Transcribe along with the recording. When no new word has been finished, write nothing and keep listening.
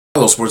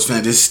sports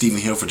fan, this is Stephen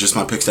Hill for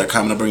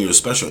JustMyPicks.com, and I bring you a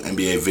special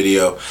NBA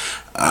video.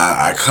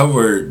 I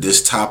covered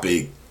this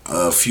topic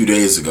a few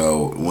days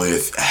ago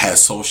with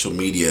has social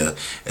media,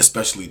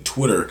 especially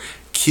Twitter,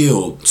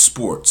 killed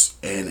sports,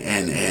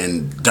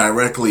 and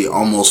directly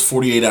almost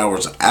 48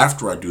 hours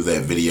after I do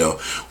that video,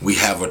 we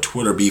have a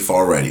Twitter beef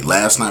already.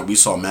 Last night we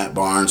saw Matt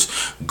Barnes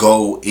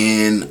go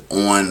in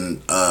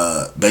on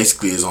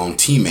basically his own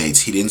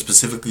teammates. He didn't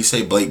specifically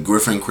say Blake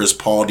Griffin, Chris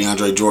Paul,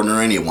 DeAndre Jordan,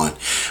 or anyone,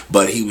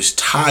 but he was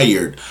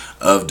tired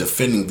of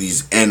defending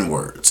these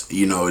N-words.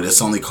 You know,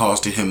 that's only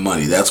costing him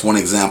money. That's one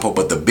example,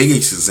 but the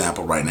biggest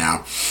example right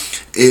now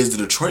is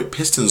the Detroit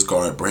Pistons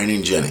guard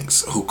Brandon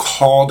Jennings, who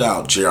called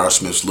out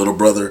J.R.Smith's little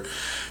brother,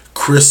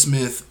 Chris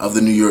Smith of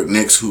the New York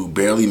Knicks, who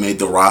barely made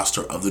the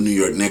roster of the New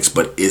York Knicks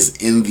but is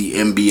in the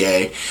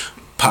NBA,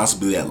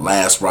 possibly that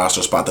last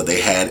roster spot that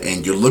they had.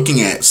 And you're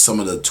looking at some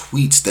of the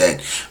tweets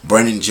that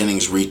Brandon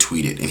Jennings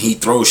retweeted, and he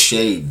throws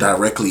shade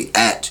directly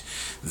at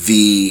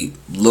the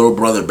little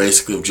brother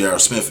basically of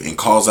J.R.Smith and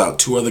calls out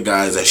two other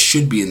guys that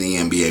should be in the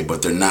NBA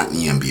but they're not in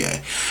the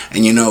NBA.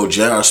 And you know,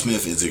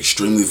 J.R.Smith is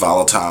extremely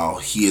volatile.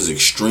 He is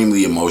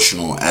extremely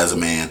emotional as a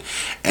man,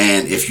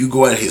 and if you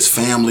go at his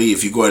family,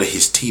 if you go at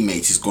his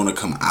teammates, he's going to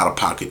come out of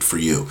pocket for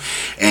you.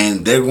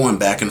 And they're going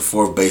back and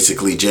forth.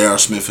 Basically,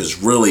 J.R.Smith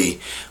is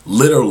really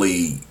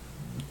literally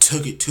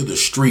took it to the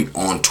street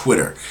on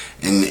Twitter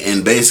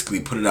and basically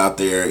put it out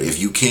there. If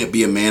you can't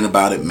be a man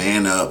about it,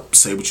 man up,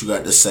 say what you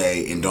got to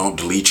say, and don't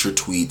delete your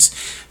tweets,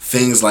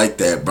 things like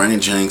that. Brandon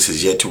Jennings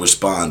has yet to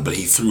respond, but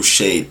he threw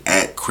shade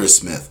at Chris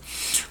Smith.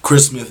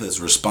 Chris Smith has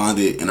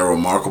responded in a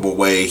remarkable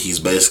way. He's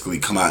basically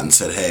come out and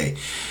said, hey,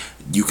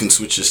 you can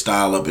switch your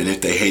style up, and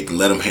if they hate, then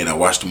let them hate. I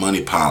watch the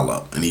money pile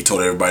up. And he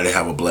told everybody to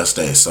have a blessed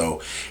day.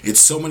 So it's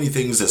so many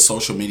things that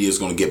social media is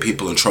going to get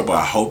people in trouble.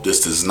 I hope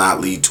this does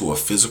not lead to a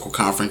physical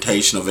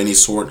confrontation of any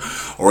sort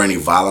or any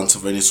violence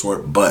of any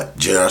sort. But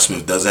J.R.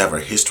 Smith does have a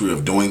history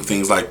of doing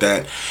things like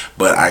that.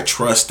 But I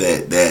trust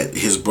that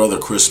his brother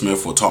Chris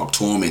Smith will talk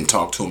to him and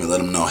let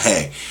him know,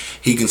 hey,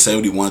 he can say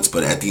what he wants,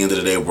 but at the end of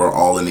the day, we're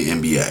all in the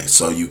NBA.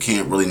 So you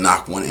can't really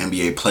knock one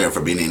NBA player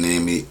for being in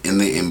the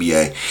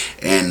NBA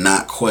and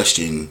not question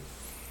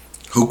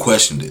who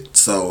questioned it.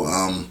 So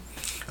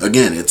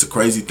again, it's a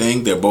crazy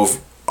thing. They're both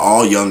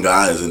all young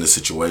guys in this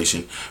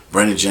situation.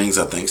 Brandon Jennings,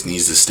 I think,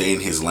 needs to stay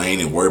in his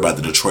lane and worry about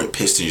the Detroit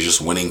Pistons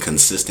just winning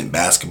consistent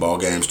basketball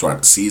games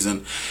throughout the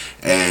season.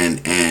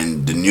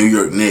 And the New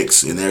York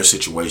Knicks, in their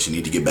situation,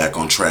 need to get back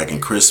on track.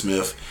 And Chris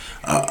Smith,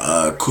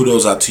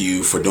 kudos out to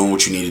you for doing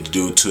what you needed to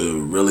do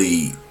to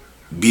really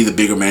be the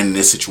bigger man in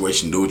this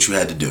situation. Do what you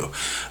had to do.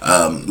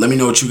 Let me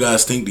know what you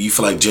guys think. Do you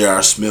feel like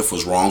J.R. Smith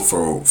was wrong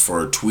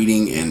for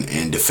tweeting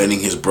and defending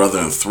his brother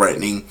and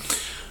threatening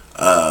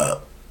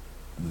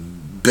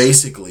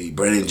basically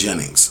Brandon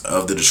Jennings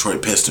of the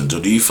Detroit Pistons?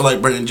 Or do you feel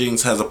like Brandon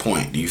Jennings has a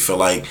point? Do you feel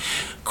like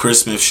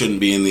Chris Smith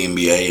shouldn't be in the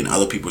NBA and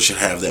other people should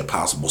have that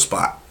possible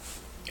spot?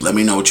 Let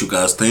me know what you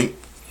guys think.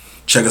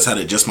 Check us out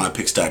at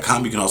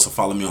JustMyPicks.com. You can also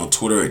follow me on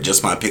Twitter at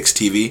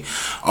JustMyPicksTV.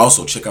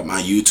 Also, check out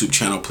my YouTube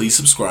channel. Please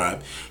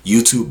subscribe.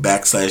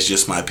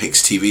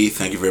 YouTube.com/JustMyPicksTV.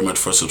 Thank you very much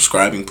for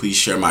subscribing. Please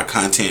share my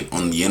content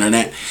on the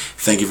internet.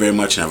 Thank you very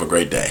much and have a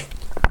great day.